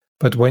perfect.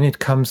 But when it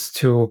comes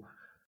to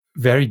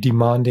very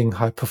demanding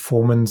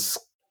high-performance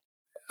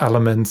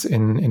elements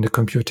in the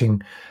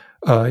computing,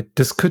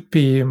 this could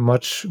be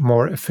much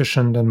more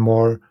efficient and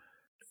more,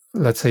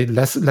 let's say,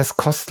 less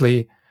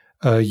costly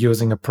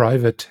using a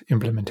private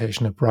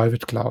implementation, a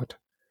private cloud,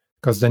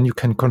 because then you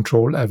can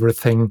control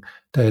everything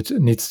that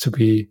needs to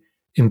be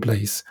in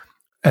place.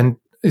 And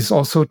it's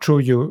also true,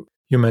 you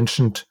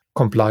mentioned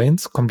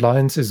compliance.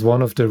 Compliance is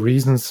one of the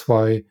reasons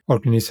why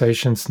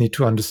organizations need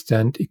to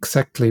understand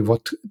exactly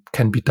what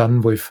can be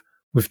done with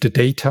the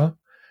data.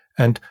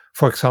 And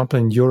for example,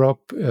 in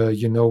Europe,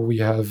 we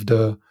have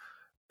the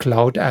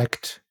Cloud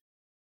Act,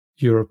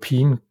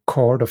 European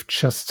Court of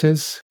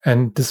Justice.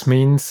 And this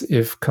means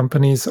if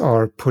companies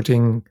are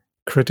putting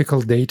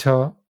critical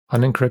data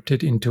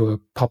unencrypted into a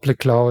public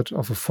cloud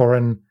of a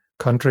foreign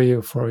country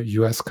or for a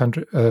US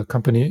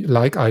company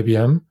like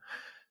IBM,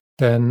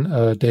 then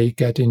they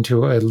get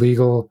into a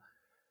legal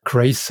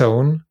gray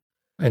zone,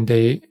 and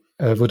they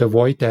would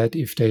avoid that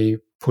if they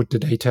put the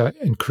data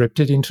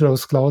encrypted into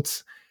those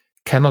clouds.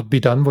 Cannot be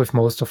done with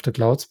most of the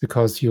clouds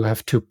because you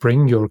have to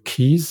bring your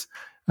keys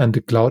and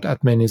the cloud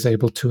admin is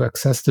able to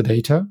access the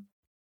data.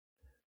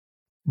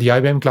 The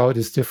IBM cloud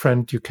is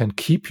different. You can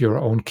keep your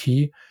own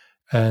key,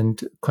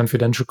 and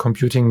confidential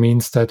computing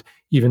means that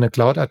even a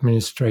cloud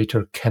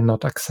administrator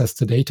cannot access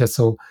the data.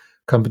 So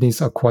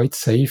companies are quite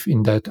safe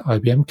in that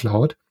IBM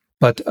cloud.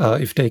 But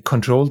if they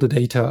control the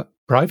data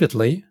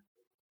privately,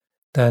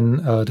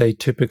 then they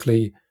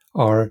typically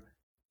are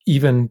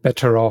even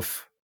better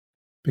off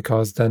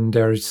because then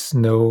there is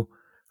no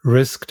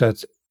risk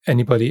that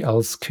anybody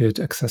else could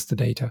access the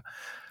data.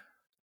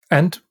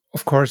 And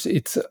of course,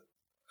 it's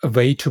a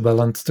way to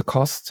balance the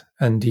cost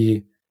and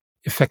the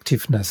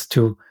effectiveness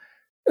to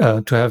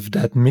have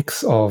that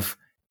mix of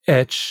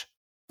edge,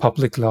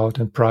 public cloud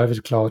and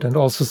private cloud, and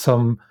also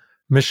some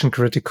mission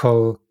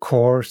critical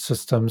core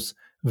systems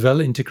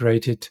well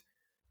integrated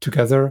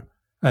together.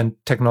 And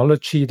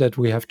technology that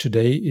we have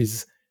today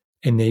is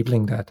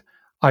enabling that.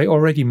 I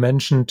already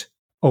mentioned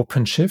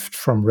OpenShift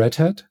from Red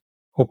Hat.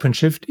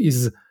 OpenShift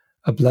is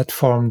a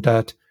platform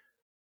that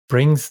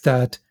brings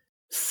that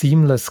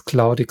seamless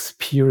cloud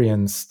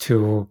experience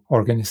to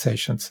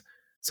organizations.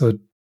 So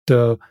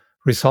the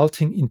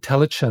resulting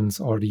intelligence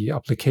or the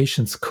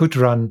applications could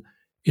run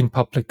in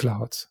public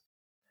clouds.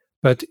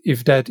 But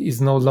if that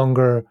is no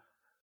longer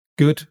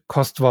good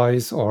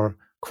cost-wise or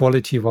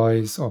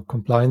quality-wise or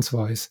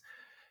compliance-wise,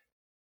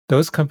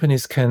 those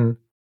companies can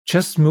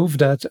just move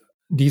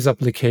these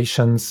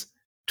applications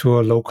to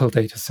a local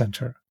data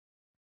center.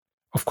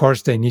 Of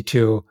course, they need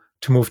to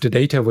move the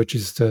data, which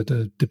is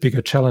the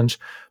bigger challenge,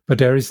 but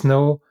there is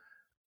no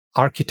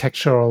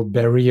architectural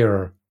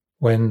barrier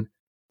when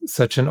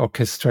such an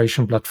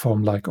orchestration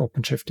platform like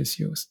OpenShift is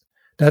used.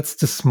 That's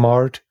the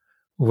smart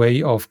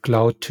way of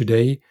cloud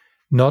today,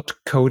 not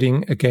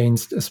coding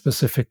against a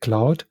specific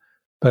cloud,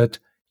 but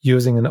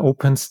using an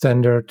open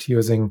standard,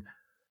 using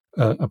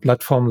a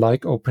platform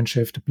like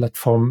OpenShift.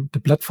 The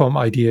platform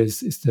idea is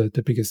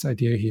the biggest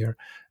idea here.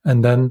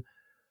 And then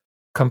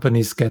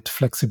companies get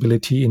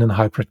flexibility in a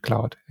hybrid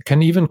cloud. It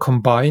can even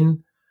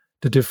combine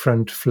the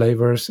different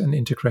flavors and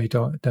integrate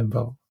them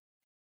well.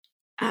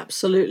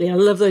 Absolutely. I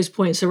love those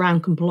points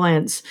around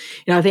compliance.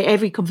 I think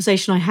every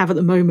conversation I have at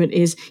the moment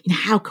is,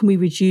 how can we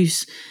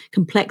reduce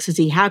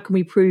complexity? How can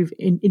we improve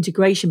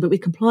integration? But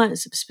with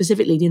compliance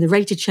specifically, the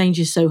rate of change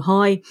is so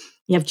high.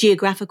 You have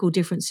geographical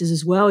differences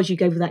as well, as you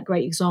gave that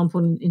great example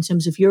in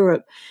terms of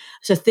Europe.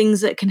 So things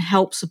that can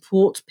help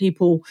support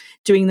people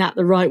doing that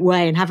the right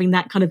way and having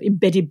that kind of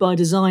embedded by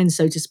design,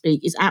 so to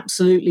speak, is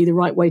absolutely the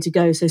right way to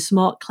go. So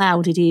smart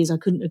cloud it is. I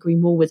couldn't agree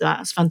more with that.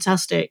 It's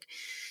fantastic.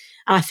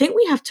 And I think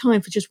we have time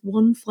for just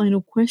one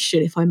final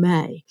question, if I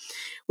may,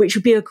 which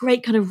would be a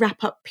great kind of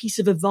wrap-up piece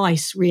of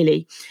advice,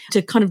 really,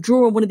 to kind of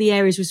draw on one of the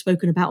areas we've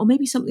spoken about, or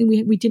maybe something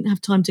we didn't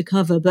have time to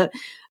cover, but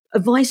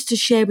advice to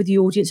share with the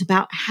audience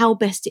about how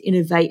best to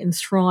innovate and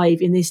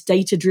thrive in this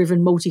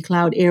data-driven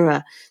multi-cloud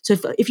era. So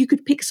if you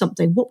could pick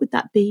something, what would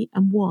that be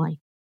and why?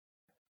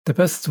 The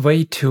best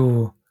way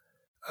to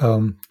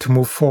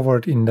move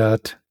forward in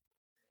that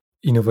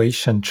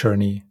innovation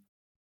journey,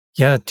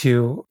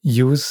 to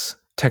use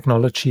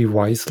technology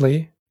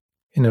wisely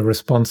in a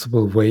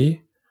responsible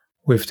way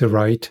with the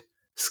right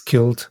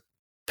skilled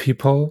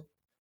people,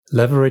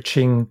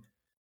 leveraging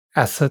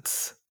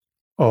assets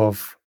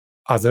of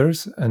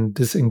others. And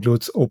this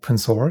includes open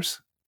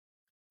source,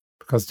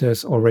 because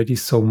there's already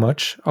so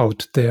much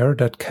out there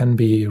that can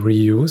be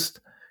reused,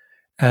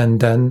 and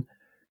then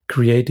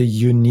create a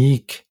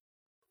unique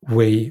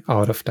way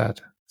out of that.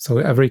 So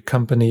every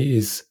company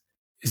is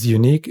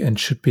unique and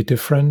should be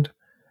different.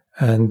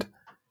 And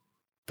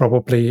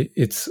probably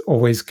it's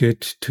always good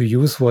to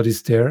use what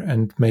is there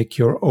and make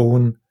your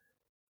own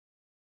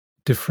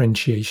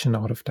differentiation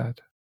out of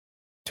that.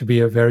 To be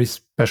a very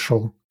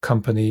special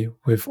company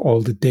with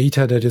all the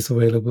data that is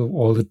available,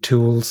 all the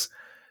tools,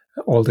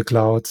 all the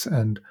clouds,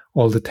 and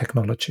all the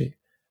technology.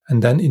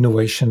 And then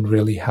innovation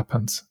really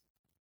happens.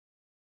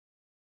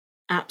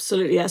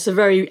 Absolutely. That's the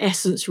very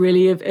essence,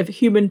 really, of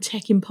human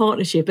tech in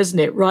partnership, isn't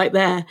it? Right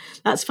there.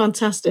 That's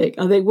fantastic.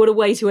 I think what a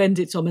way to end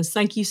it, Thomas.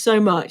 Thank you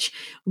so much.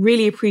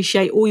 Really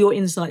appreciate all your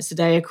insights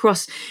today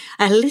across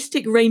a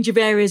holistic range of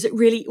areas that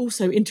really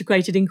also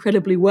integrated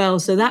incredibly well.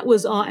 So that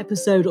was our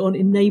episode on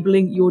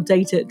enabling your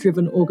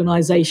data-driven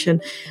organization.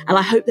 And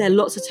I hope there are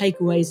lots of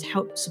takeaways to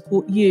help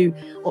support you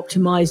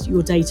optimize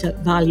your data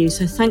value.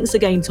 So thanks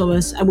again,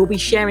 Thomas. And we'll be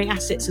sharing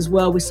assets as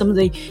well with some of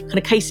the kind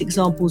of case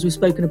examples we've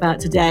spoken about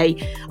today,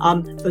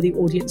 for the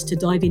audience to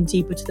dive in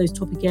deeper to those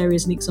topic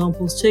areas and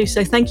examples too.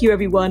 So thank you,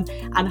 everyone,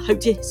 and I hope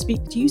to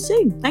speak to you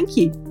soon. Thank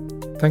you.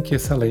 Thank you,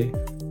 Sally.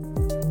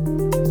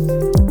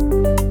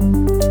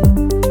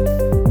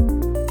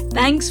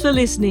 Thanks for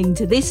listening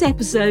to this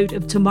episode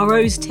of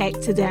Tomorrow's Tech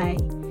Today.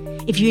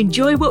 If you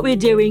enjoy what we're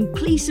doing,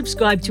 please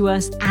subscribe to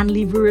us and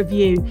leave a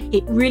review.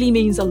 It really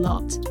means a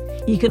lot.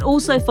 You can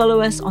also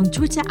follow us on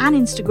Twitter and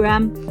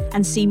Instagram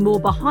and see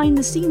more behind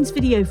the scenes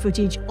video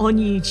footage on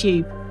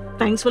YouTube.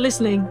 Thanks for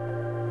listening.